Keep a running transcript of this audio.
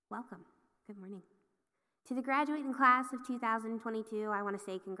Welcome. Good morning. To the graduating class of 2022, I want to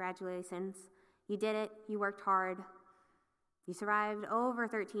say congratulations. You did it. You worked hard. You survived over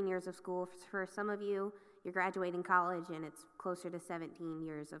 13 years of school. For some of you, you're graduating college, and it's closer to 17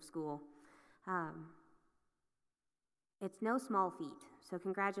 years of school. It's no small feat, so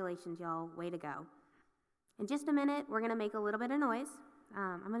congratulations, y'all. Way to go. In just a minute, we're going to make a little bit of noise.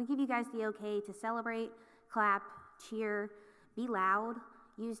 I'm going to give you guys the okay to celebrate, clap, cheer, be loud,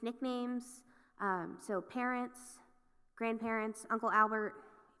 use nicknames. So parents, grandparents, Uncle Albert,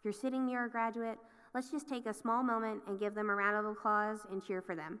 if you're sitting near a graduate, let's just take a small moment and give them a round of applause and cheer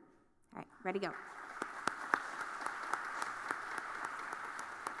for them. All right, ready, go.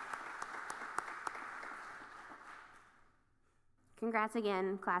 Congrats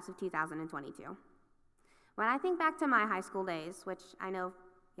again, class of 2022. When I think back to my high school days, which I know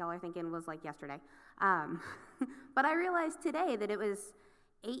y'all are thinking was like yesterday, but I realized today that it was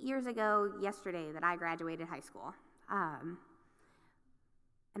 8 years ago yesterday that I graduated high school. And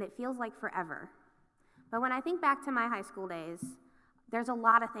it feels like forever. But when I think back to my high school days, there's a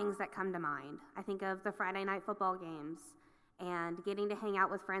lot of things that come to mind. I think of the Friday night football games and getting to hang out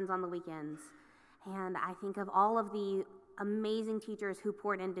with friends on the weekends. And I think of all of the amazing teachers who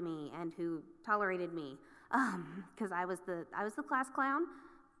poured into me and who tolerated me, because I was the class clown.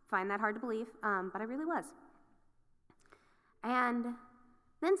 Find that hard to believe, but I really was. And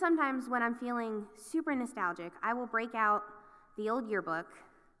then sometimes when I'm feeling super nostalgic, I will break out the old yearbook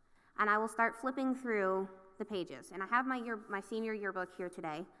and I will start flipping through the pages. And I have my senior yearbook here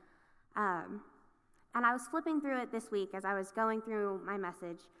today. And I was flipping through it this week as I was going through my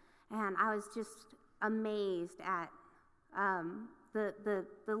message, and I was just amazed at the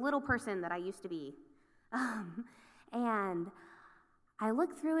little person that I used to be. And I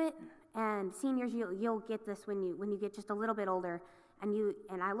look through it, and seniors, you'll get this when you get just a little bit older,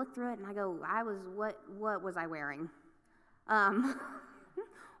 and I look through it and I go, what was I wearing?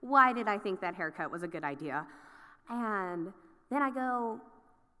 Why did I think that haircut was a good idea? And then I go,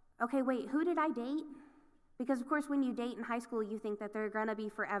 okay, wait, who did I date? Because of course when you date in high school, you think that they're gonna be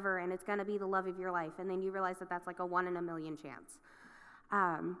forever and it's gonna be the love of your life, and then you realize that that's like a 1 in a million chance.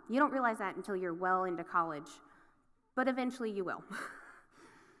 You don't realize that until you're well into college, but eventually you will.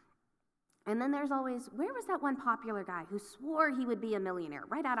 And then there's always, where was that one popular guy who swore he would be a millionaire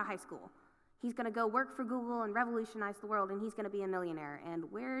right out of high school? He's going to go work for Google and revolutionize the world, and he's going to be a millionaire.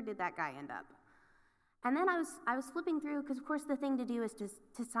 And where did that guy end up? And then I was flipping through, because of course the thing to do is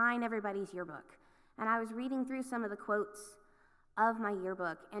to sign everybody's yearbook. And I was reading through some of the quotes of my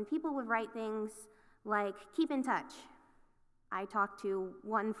yearbook, and people would write things like, keep in touch. I talked to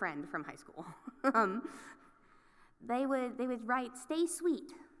one friend from high school. They would write, stay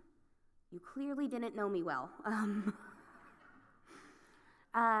sweet. You clearly didn't know me well.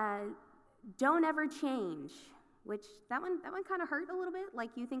 Don't ever change, which that one kind of hurt a little bit.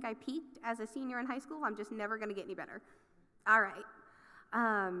 Like, you think I peaked as a senior in high school? I'm just never going to get any better. All right.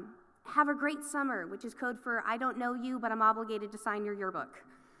 Have a great summer, which is code for I don't know you, but I'm obligated to sign your yearbook.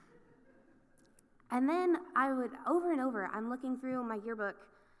 And then I would, over and over, I'm looking through my yearbook,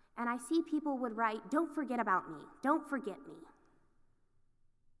 and I see people would write, don't forget about me. Don't forget me.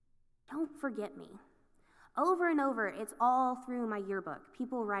 Don't forget me. Over and over, it's all through my yearbook.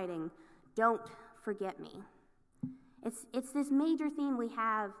 People writing, don't forget me. It's this major theme we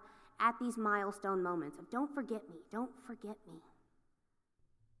have at these milestone moments of don't forget me, don't forget me.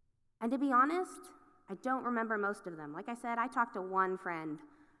 And to be honest, I don't remember most of them. Like I said, I talked to one friend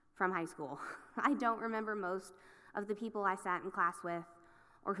from high school. I don't remember most of the people I sat in class with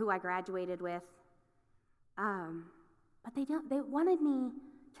or who I graduated with. But they wanted me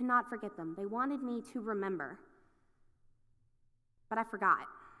to not forget them. They wanted me to remember. But I forgot.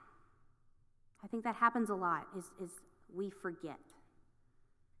 I think that happens a lot, is we forget.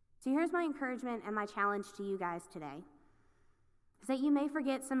 So here's my encouragement and my challenge to you guys today, is that you may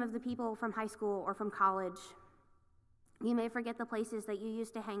forget some of the people from high school or from college. You may forget the places that you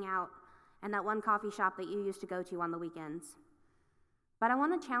used to hang out and that one coffee shop that you used to go to on the weekends. But I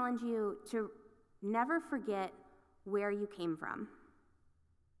want to challenge you to never forget where you came from.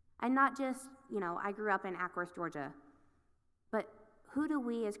 And not just, I grew up in Ackworth, Georgia, but who do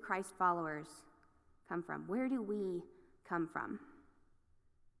we as Christ followers come from? Where do we come from?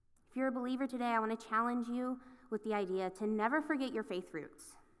 If you're a believer today, I want to challenge you with the idea to never forget your faith roots.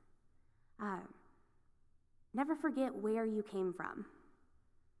 Never forget where you came from.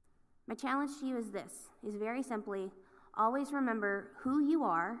 My challenge to you is very simply, always remember who you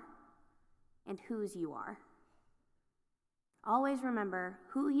are and whose you are. Always remember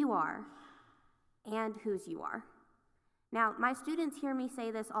who you are and whose you are. Now, my students hear me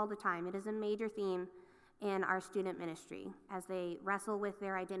say this all the time. It is a major theme in our student ministry as they wrestle with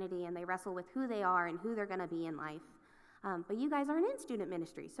their identity and they wrestle with who they are and who they're going to be in life. But you guys aren't in student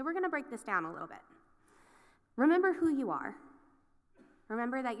ministry, so we're going to break this down a little bit. Remember who you are.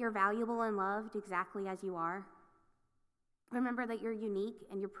 Remember that you're valuable and loved exactly as you are. Remember that you're unique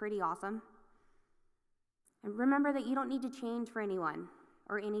and you're pretty awesome. And remember that you don't need to change for anyone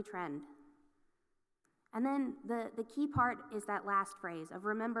or any trend. And then the key part is that last phrase of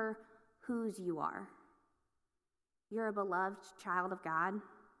remember whose you are. You're a beloved child of God.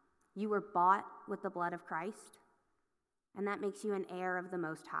 You were bought with the blood of Christ, and that makes you an heir of the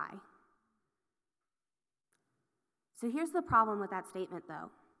Most High. So here's the problem with that statement, though,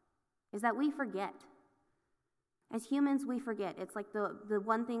 is that we forget. As humans, we forget. It's like the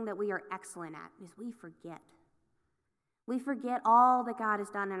one thing that we are excellent at is we forget. We forget all that God has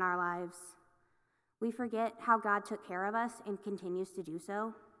done in our lives. We forget how God took care of us and continues to do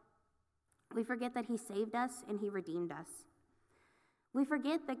so. We forget that he saved us and he redeemed us. We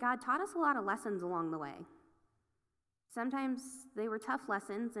forget that God taught us a lot of lessons along the way. Sometimes they were tough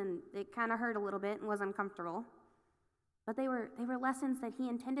lessons and it kind of hurt a little bit and was uncomfortable. But they were lessons that he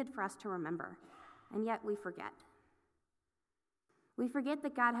intended for us to remember, and yet we forget. We forget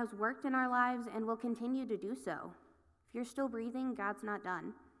that God has worked in our lives and will continue to do so. If you're still breathing, God's not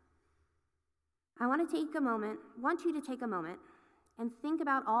done. I want you to take a moment and think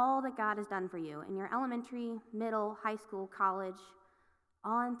about all that God has done for you in your elementary, middle, high school, college,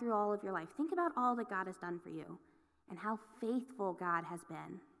 on through all of your life. Think about all that God has done for you and how faithful God has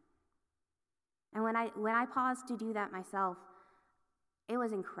been. And when I paused to do that myself, it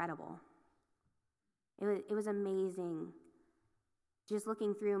was incredible. It was amazing. Just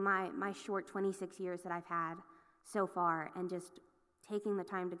looking through my short 26 years that I've had so far and just taking the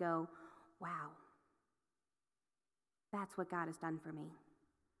time to go, wow, that's what God has done for me.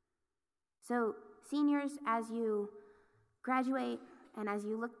 So seniors, as you graduate and as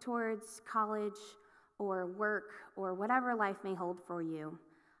you look towards college or work or whatever life may hold for you,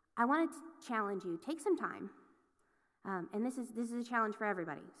 I want to challenge you. Take some time, and this is a challenge for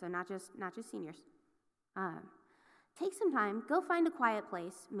everybody. So not just seniors. Take some time. Go find a quiet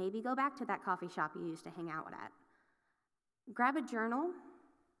place. Maybe go back to that coffee shop you used to hang out at. Grab a journal,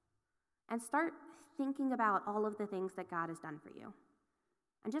 and start thinking about all of the things that God has done for you,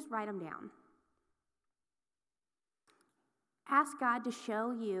 and just write them down. Ask God to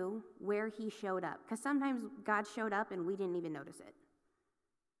show you where He showed up, because sometimes God showed up and we didn't even notice it.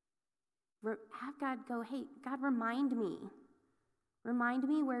 Have God go, hey, God, remind me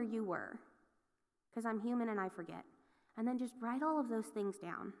where you were, because I'm human and I forget. And then just write all of those things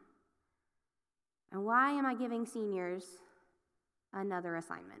down. And why am I giving seniors another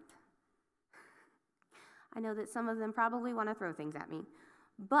assignment? I know that some of them probably want to throw things at me,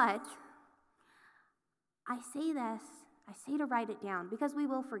 but I say to write it down because we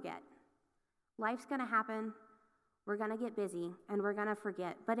will forget. Life's going to happen. We're going to get busy, and we're going to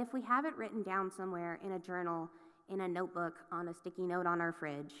forget. But if we have it written down somewhere in a journal, in a notebook, on a sticky note on our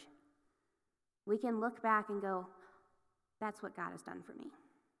fridge, we can look back and go, that's what God has done for me.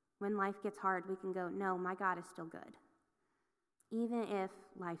 When life gets hard, we can go, no, my God is still good. Even if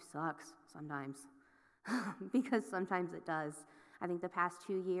life sucks sometimes, because sometimes it does. I think the past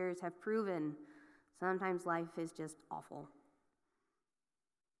 2 years have proven sometimes life is just awful.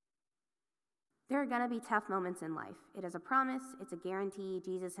 There are going to be tough moments in life. It is a promise. It's a guarantee.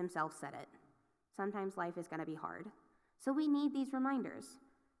 Jesus himself said it. Sometimes life is going to be hard. So we need these reminders.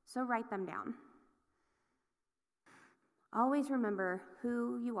 So write them down. Always remember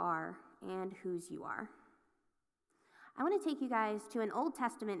who you are and whose you are. I want to take you guys to an Old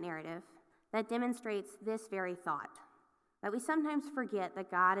Testament narrative that demonstrates this very thought, that we sometimes forget that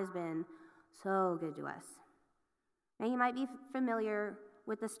God has been so good to us. Now, you might be familiar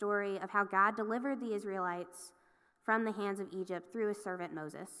with the story of how God delivered the Israelites from the hands of Egypt through his servant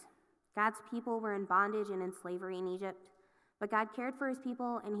Moses. God's people were in bondage and in slavery in Egypt, but God cared for his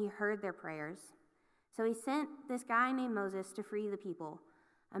people and he heard their prayers. So he sent this guy named Moses to free the people.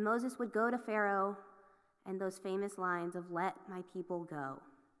 And Moses would go to Pharaoh and those famous lines of, "Let my people go."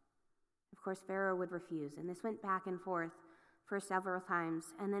 Of course, Pharaoh would refuse, and this went back and forth for several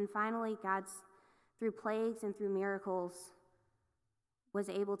times. And then finally, God, through plagues and through miracles, was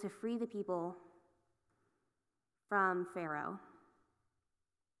able to free the people from Pharaoh.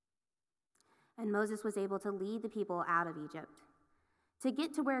 And Moses was able to lead the people out of Egypt. To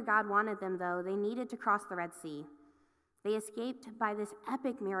get to where God wanted them, though, they needed to cross the Red Sea. They escaped by this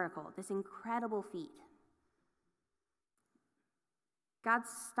epic miracle, this incredible feat. God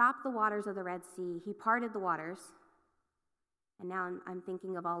stopped the waters of the Red Sea. He parted the waters. And now I'm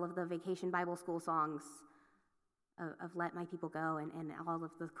thinking of all of the Vacation Bible School songs of Let My People Go and all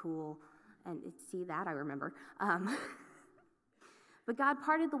of the cool, and see that I remember. But God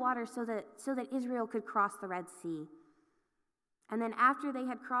parted the water so that Israel could cross the Red Sea. And then after they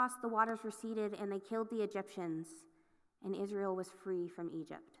had crossed, the waters receded and they killed the Egyptians, and Israel was free from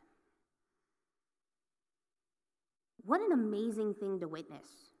Egypt. What an amazing thing to witness,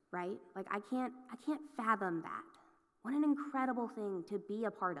 right? Like I can't fathom that. What an incredible thing to be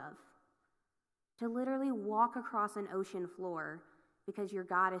a part of. To literally walk across an ocean floor because your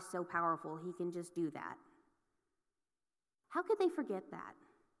God is so powerful, he can just do that. How could they forget that?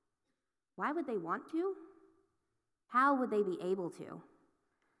 Why would they want to? How would they be able to?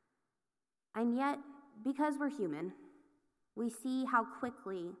 And yet, because we're human, we see how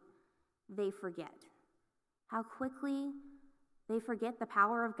quickly they forget. How quickly they forget the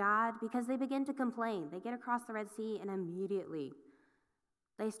power of God because they begin to complain. They get across the Red Sea and immediately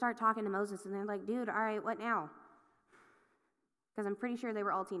they start talking to Moses and they're like, dude, all right, what now? Because I'm pretty sure they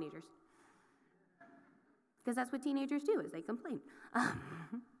were all teenagers. Because that's what teenagers do, is they complain.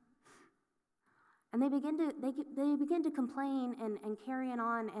 And they begin to complain and carry it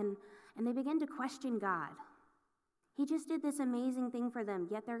on, and they begin to question God. He just did this amazing thing for them,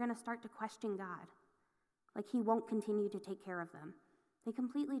 yet they're going to start to question God. Like he won't continue to take care of them. They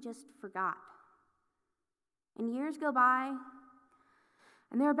completely just forgot. And years go by,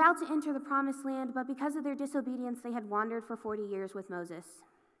 and they're about to enter the promised land, but because of their disobedience, they had wandered for 40 years with Moses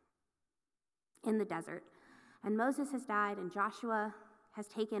in the desert. And Moses has died, and Joshua has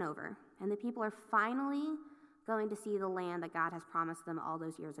taken over. And the people are finally going to see the land that God has promised them all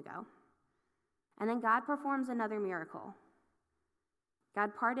those years ago. And then God performs another miracle.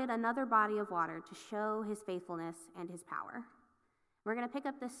 God parted another body of water to show his faithfulness and his power. We're going to pick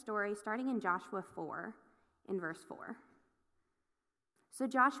up this story starting in Joshua 4, in verse 4. So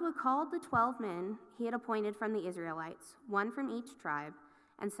Joshua called the 12 men he had appointed from the Israelites, one from each tribe,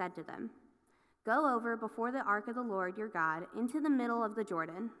 and said to them, "Go over before the ark of the Lord your God into the middle of the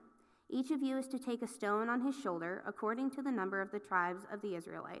Jordan. Each of you is to take a stone on his shoulder according to the number of the tribes of the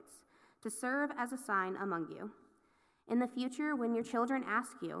Israelites, to serve as a sign among you. In the future, when your children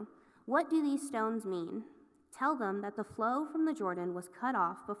ask you, 'What do these stones mean?' tell them that the flow from the Jordan was cut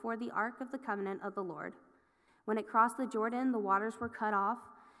off before the ark of the covenant of the Lord. When it crossed the Jordan, the waters were cut off.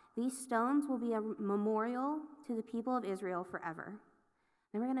 These stones will be a memorial to the people of Israel forever."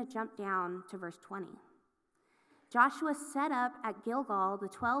 Then we're going to jump down to verse 20. Joshua set up at Gilgal the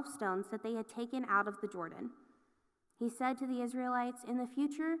 12 stones that they had taken out of the Jordan. He said to the Israelites, "In the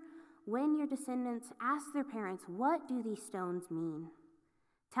future, when your descendants ask their parents, 'What do these stones mean?'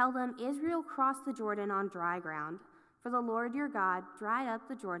 tell them, 'Israel crossed the Jordan on dry ground, for the Lord your God dried up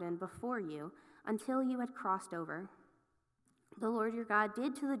the Jordan before you until you had crossed over. The Lord your God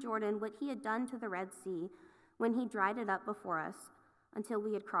did to the Jordan what he had done to the Red Sea when he dried it up before us until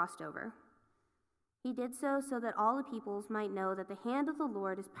we had crossed over. He did so that all the peoples might know that the hand of the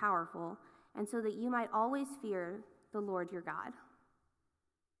Lord is powerful, and so that you might always fear the Lord your God."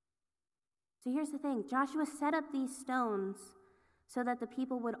 So here's the thing. Joshua set up these stones so that the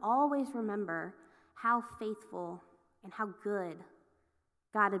people would always remember how faithful and how good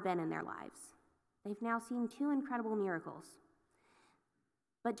God had been in their lives. They've now seen 2 incredible miracles.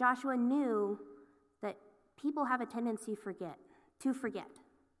 But Joshua knew that people have a tendency to forget.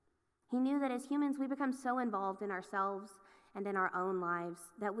 He knew that as humans, we become so involved in ourselves and in our own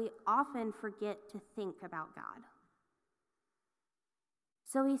lives that we often forget to think about God.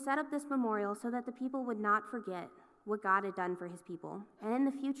 So he set up this memorial so that the people would not forget what God had done for his people. And in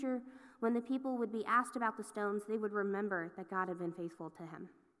the future, when the people would be asked about the stones, they would remember that God had been faithful to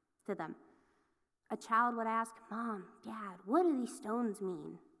them. A child would ask, "Mom, Dad, what do these stones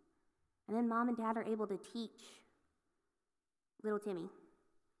mean?" And then Mom and Dad are able to teach little Timmy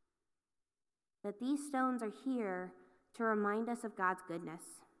that these stones are here to remind us of God's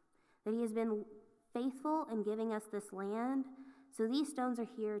goodness, that he has been faithful in giving us this land. So these stones are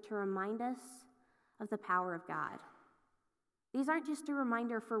here to remind us of the power of God. These aren't just a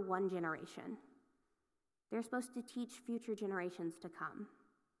reminder for one generation. They're supposed to teach future generations to come.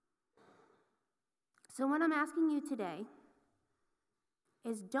 So what I'm asking you today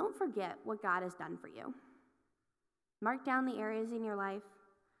is don't forget what God has done for you. Mark down the areas in your life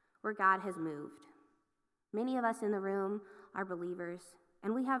where God has moved. Many of us in the room are believers,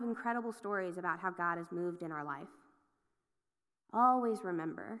 and we have incredible stories about how God has moved in our life. Always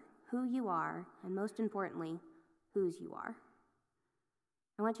remember who you are, and most importantly, whose you are.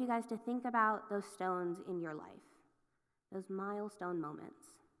 I want you guys to think about those stones in your life, those milestone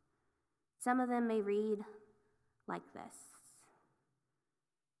moments. Some of them may read like this.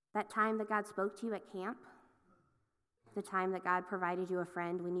 That time that God spoke to you at camp, the time that God provided you a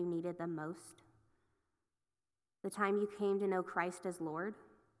friend when you needed them most, the time you came to know Christ as Lord,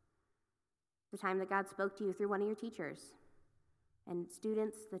 the time that God spoke to you through one of your teachers, and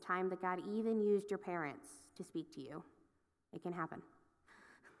students, the time that God even used your parents to speak to you. It can happen.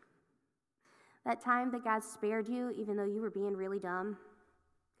 That time that God spared you even though you were being really dumb,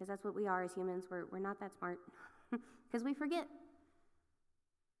 because that's what we are as humans. We're not that smart because we forget.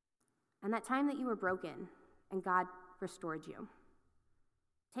 And that time that you were broken and God restored you.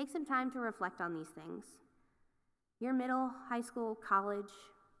 Take some time to reflect on these things. Your middle, high school, college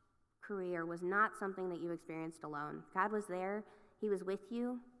career was not something that you experienced alone. God was there. He was with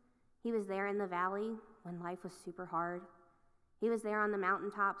you. He was there in the valley when life was super hard. He was there on the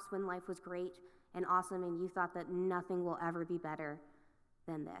mountaintops when life was great and awesome and you thought that nothing will ever be better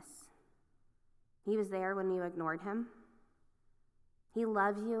than this. He was there when you ignored him. He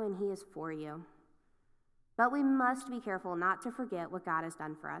loves you and he is for you. But we must be careful not to forget what God has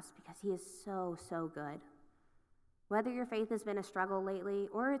done for us because he is so, so good. Whether your faith has been a struggle lately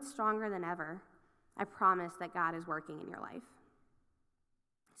or it's stronger than ever, I promise that God is working in your life.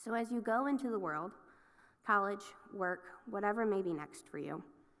 So as you go into the world, college, work, whatever may be next for you,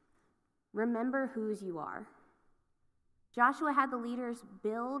 remember whose you are. Joshua had the leaders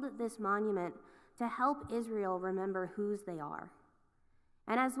build this monument to help Israel remember whose they are.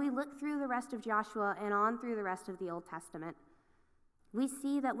 And as we look through the rest of Joshua and on through the rest of the Old Testament, we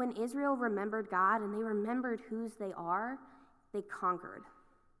see that when Israel remembered God and they remembered whose they are, they conquered.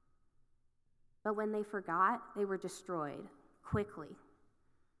 But when they forgot, they were destroyed quickly.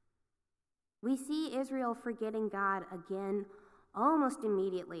 We see Israel forgetting God again almost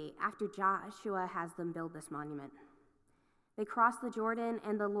immediately after Joshua has them build this monument. They cross the Jordan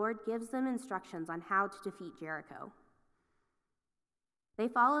and the Lord gives them instructions on how to defeat Jericho. They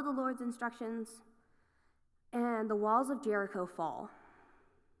follow the Lord's instructions and the walls of Jericho fall.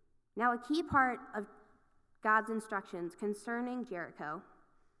 Now, a key part of God's instructions concerning Jericho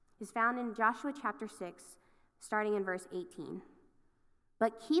is found in Joshua chapter 6, starting in verse 18.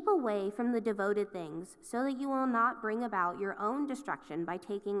 But keep away from the devoted things so that you will not bring about your own destruction by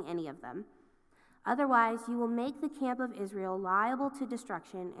taking any of them. Otherwise, you will make the camp of Israel liable to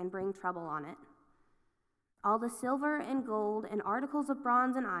destruction and bring trouble on it. All the silver and gold and articles of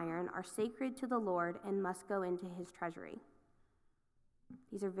bronze and iron are sacred to the Lord and must go into his treasury.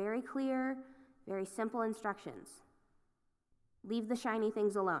 These are very clear, very simple instructions. Leave the shiny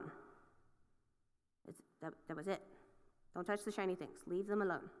things alone. That was it. Don't touch the shiny things. Leave them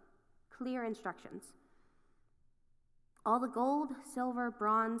alone. Clear instructions. All the gold, silver,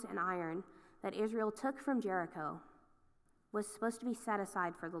 bronze, and iron that Israel took from Jericho was supposed to be set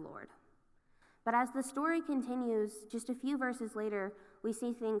aside for the Lord. But as the story continues, just a few verses later, we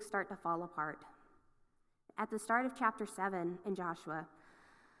see things start to fall apart. At the start of chapter 7 in Joshua,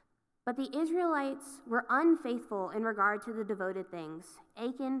 but the Israelites were unfaithful in regard to the devoted things.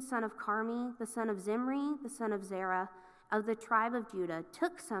 Achan, son of Carmi, the son of Zimri, the son of Zerah, of the tribe of Judah,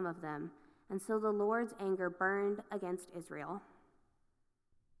 took some of them, and so the Lord's anger burned against Israel.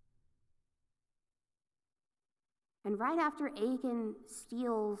 And right after Achan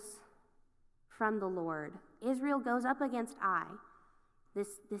steals from the Lord, Israel goes up against Ai,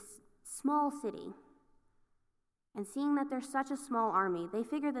 this small city. And seeing that there's such a small army, they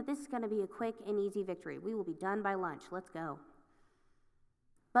figure that this is going to be a quick and easy victory. We will be done by lunch. Let's go.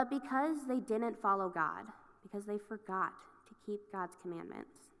 But because they didn't follow God, because they forgot to keep God's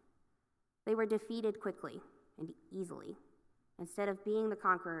commandments, they were defeated quickly and easily. Instead of being the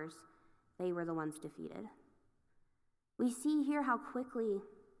conquerors, they were the ones defeated. We see here how quickly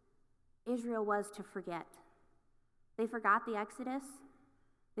Israel was to forget. They forgot the Exodus.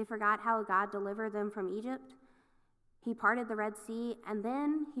 They forgot how God delivered them from Egypt. He parted the Red Sea, and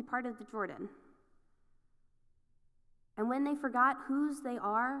then he parted the Jordan. And when they forgot whose they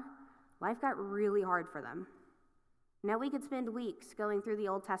are, life got really hard for them. Now we could spend weeks going through the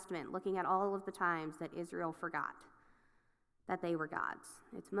Old Testament looking at all of the times that Israel forgot that they were God's.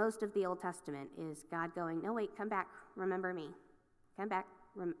 It's most of the Old Testament is God going, no, wait, come back, remember me. Come back,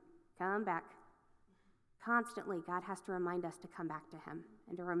 come back. Constantly, God has to remind us to come back to him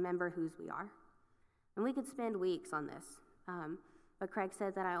and to remember whose we are. And we could spend weeks on this. But Craig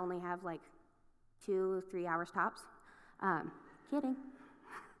said that I only have like 2-3 hours tops. Kidding.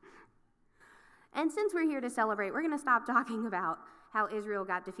 And since we're here to celebrate, we're going to stop talking about how Israel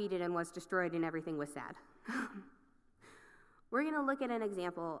got defeated and was destroyed and everything was sad. We're going to look at an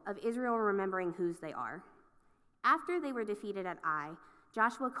example of Israel remembering whose they are. After they were defeated at Ai,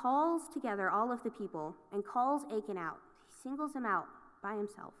 Joshua calls together all of the people and calls Achan out. He singles him out by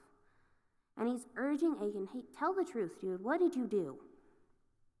himself. And he's urging Achan, hey, tell the truth, dude. What did you do?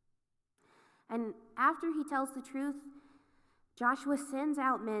 And after he tells the truth, Joshua sends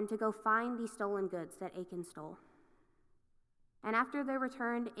out men to go find these stolen goods that Achan stole. And after they're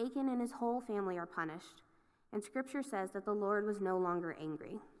returned, Achan and his whole family are punished. And Scripture says that the Lord was no longer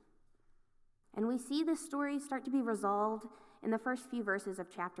angry. And we see this story start to be resolved in the first few verses of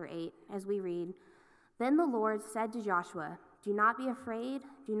chapter 8 as we read, "Then the Lord said to Joshua, 'Do not be afraid,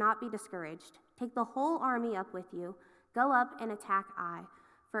 do not be discouraged. Take the whole army up with you. Go up and attack Ai,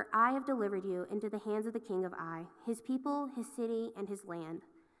 for I have delivered you into the hands of the king of Ai, his people, his city, and his land.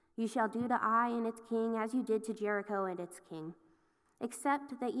 You shall do to Ai and its king as you did to Jericho and its king,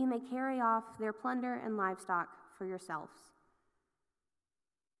 except that you may carry off their plunder and livestock for yourselves.'"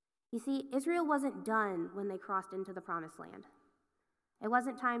 You see, Israel wasn't done when they crossed into the promised land. It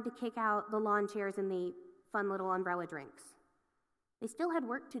wasn't time to kick out the lawn chairs and the fun little umbrella drinks. They still had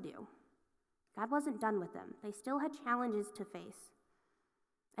work to do. God wasn't done with them. They still had challenges to face.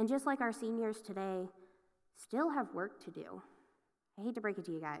 And just like our seniors today, still have work to do. I hate to break it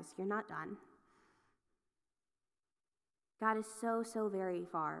to you guys, you're not done. God is so very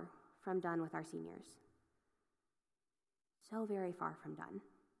far from done with our seniors. So very far from done.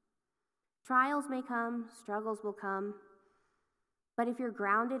 Trials may come, struggles will come, but if you're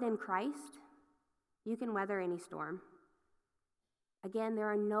grounded in Christ, you can weather any storm. Again,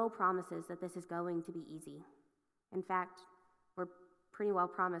 there are no promises that this is going to be easy. In fact, we're pretty well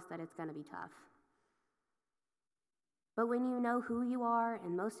promised that it's going to be tough. But when you know who you are,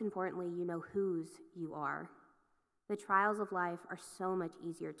 and most importantly, you know whose you are, the trials of life are so much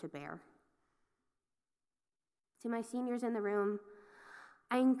easier to bear. To my seniors in the room,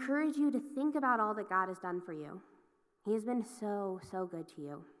 I encourage you to think about all that God has done for you. He has been so good to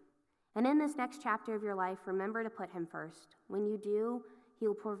you. And in this next chapter of your life, remember to put him first. When you do, he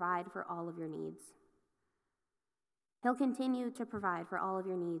will provide for all of your needs. He'll continue to provide for all of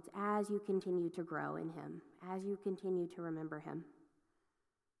your needs as you continue to grow in him, as you continue to remember him.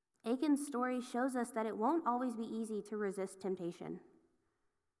 Achan's story shows us that it won't always be easy to resist temptation.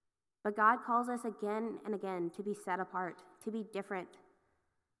 But God calls us again and again to be set apart, to be different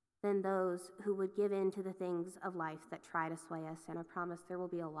than those who would give in to the things of life that try to sway us. And I promise there will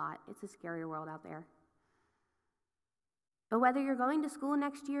be a lot. It's a scary world out there. But whether you're going to school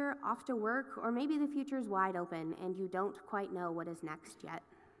next year, off to work, or maybe the future is wide open and you don't quite know what is next yet,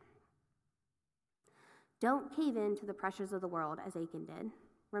 don't cave in to the pressures of the world as Achan did.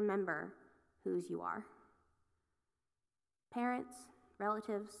 Remember whose you are. Parents,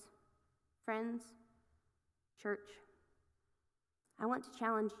 relatives, friends, church, I want to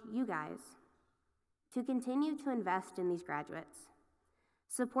challenge you guys to continue to invest in these graduates.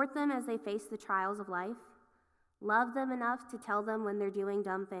 Support them as they face the trials of life. Love them enough to tell them when they're doing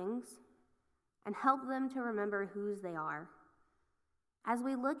dumb things, and help them to remember whose they are. As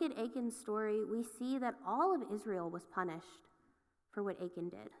we look at Achan's story, we see that all of Israel was punished for what Achan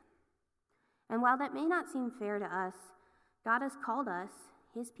did. And while that may not seem fair to us, God has called us,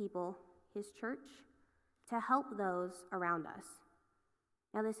 his people, his church, to help those around us.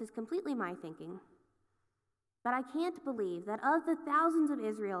 Now, this is completely my thinking, but I can't believe that of the thousands of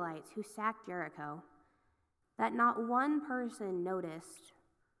Israelites who sacked Jericho, that not one person noticed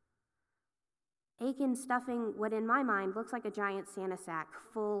Achan stuffing what in my mind looks like a giant Santa sack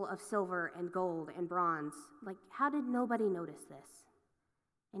full of silver and gold and bronze. Like, how did nobody notice this?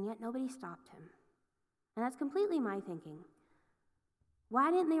 And yet nobody stopped him. And that's completely my thinking. Why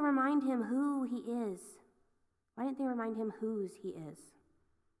didn't they remind him who he is? Why didn't they remind him whose he is?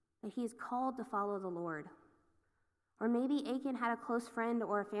 That he is called to follow the Lord. Or maybe Achan had a close friend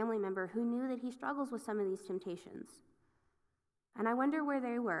or a family member who knew that he struggles with some of these temptations. And I wonder where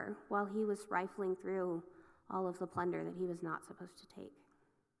they were while he was rifling through all of the plunder that he was not supposed to take.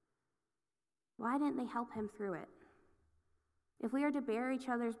 Why didn't they help him through it? If we are to bear each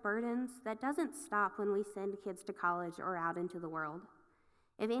other's burdens, that doesn't stop when we send kids to college or out into the world.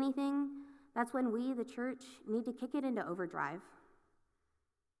 If anything, that's when we, the church, need to kick it into overdrive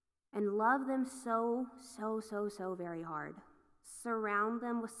and love them so very hard. Surround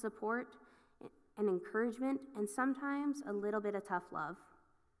them with support and encouragement, and sometimes a little bit of tough love.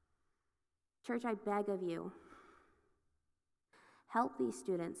 Church, I beg of you, help these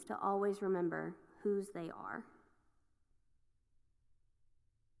students to always remember whose they are.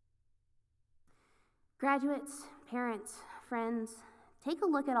 Graduates, parents, friends, take a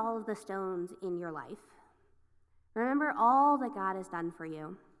look at all of the stones in your life. Remember all that God has done for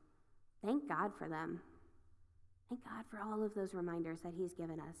you. Thank God for them. Thank God for all of those reminders that he's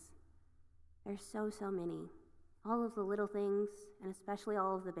given us. There's so many. All of the little things, and especially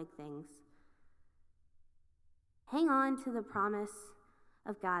all of the big things. Hang on to the promise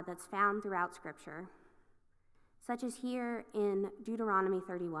of God that's found throughout Scripture, such as here in Deuteronomy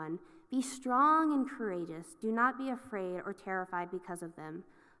 31. Be strong and courageous. Do not be afraid or terrified because of them.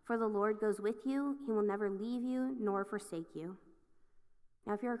 For the Lord goes with you. He will never leave you nor forsake you.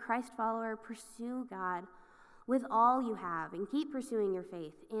 Now, if you're a Christ follower, pursue God with all you have and keep pursuing your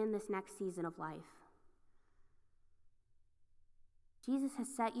faith in this next season of life. Jesus has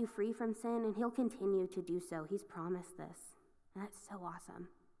set you free from sin, and he'll continue to do so. He's promised this, and that's so awesome.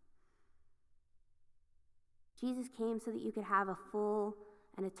 Jesus came so that you could have a full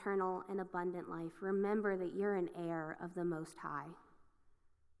and eternal and abundant life. Remember that you're an heir of the Most High.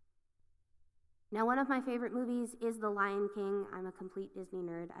 Now, one of my favorite movies is The Lion King. I'm a complete Disney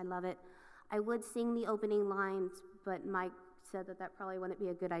nerd. I love it. I would sing the opening lines, but Mike said that probably wouldn't be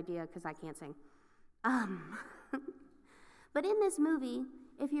a good idea because I can't sing. But in this movie,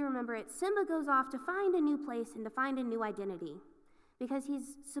 if you remember it, Simba goes off to find a new place and to find a new identity because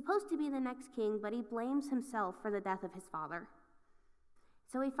he's supposed to be the next king, but he blames himself for the death of his father.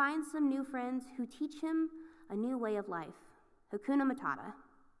 So he finds some new friends who teach him a new way of life, Hakuna Matata.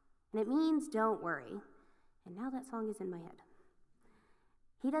 And it means don't worry. And now that song is in my head.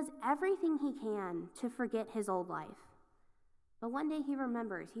 He does everything he can to forget his old life. But one day he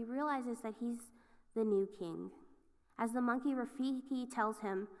remembers. He realizes that he's the new king. As the monkey Rafiki tells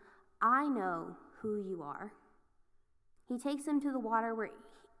him, I know who you are. He takes him to the water where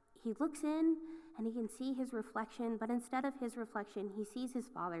he looks in and he can see his reflection, but instead of his reflection, he sees his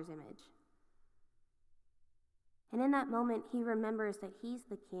father's image. And in that moment, he remembers that he's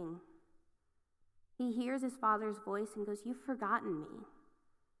the king. He hears his father's voice and goes, You've forgotten me.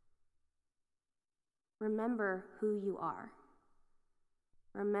 Remember who you are.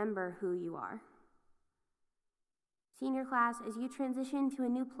 Remember who you are. Senior class, as you transition to a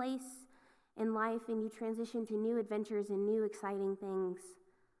new place in life and you transition to new adventures and new exciting things,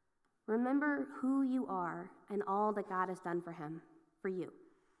 remember who you are and all that God has done for you.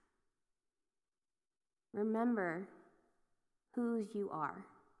 Remember whose you are.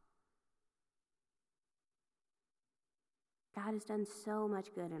 God has done so much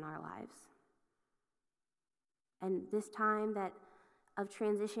good in our lives. And this time of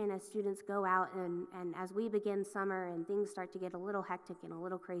transition as students go out and as we begin summer and things start to get a little hectic and a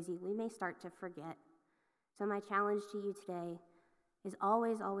little crazy, we may start to forget. So my challenge to you today is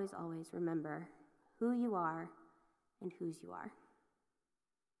always, always, always remember who you are and whose you are.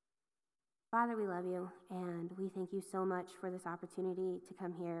 Father, we love you, and we thank you so much for this opportunity to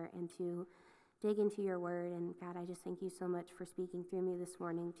come here and to dig into your word. And God, I just thank you so much for speaking through me this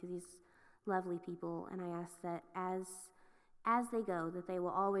morning to these lovely people. And I ask that as they go, that they will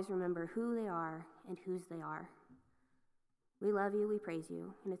always remember who they are and whose they are. We love you, we praise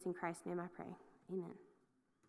you, and it's in Christ's name I pray. Amen.